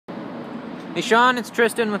Hey Sean, it's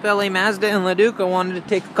Tristan with LA Mazda in Leduc. I wanted to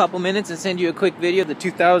take a couple minutes and send you a quick video of the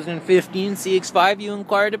 2015 CX-5 you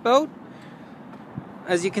inquired about.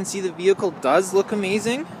 As you can see, the vehicle does look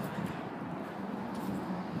amazing.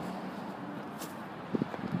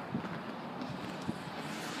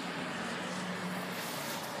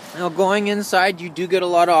 Now going inside, you do get a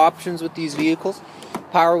lot of options with these vehicles.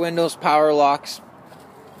 Power windows, power locks,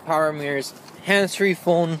 power mirrors, hands-free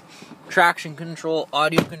phone, traction control,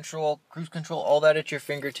 audio control, cruise control, all that at your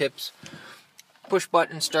fingertips. Push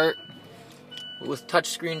button start with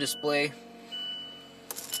touchscreen display.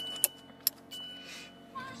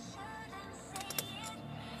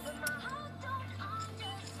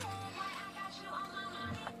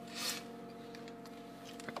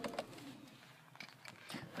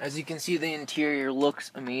 As you can see, the interior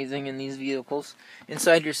looks amazing in these vehicles.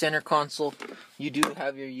 Inside your center console, you do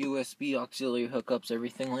have your USB auxiliary hookups,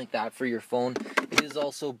 everything like that for your phone. It is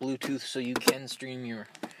also Bluetooth, so you can stream your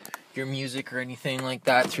music or anything like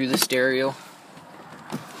that through the stereo.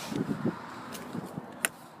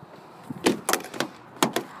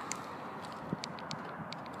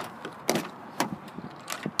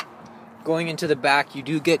 Going into the back, you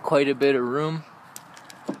do get quite a bit of room.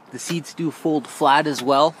 The seats do fold flat as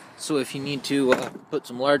well, so if you need to put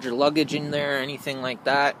some larger luggage in there or anything like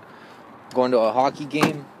that, going to a hockey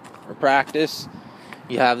game or practice,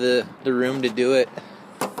 you have the room to do it.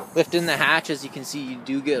 Lifting the hatch, as you can see, you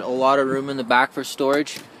do get a lot of room in the back for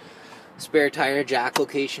storage. Spare tire jack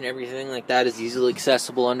location, everything like that is easily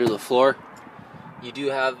accessible under the floor. You do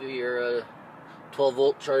have your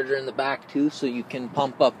 12-volt charger in the back too, so you can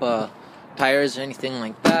pump up tires or anything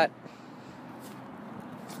like that.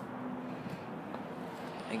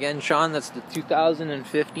 Again, Sean, that's the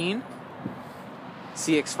 2015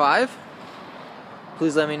 CX-5.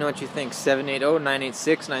 Please let me know what you think.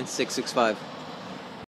 780-986-9665.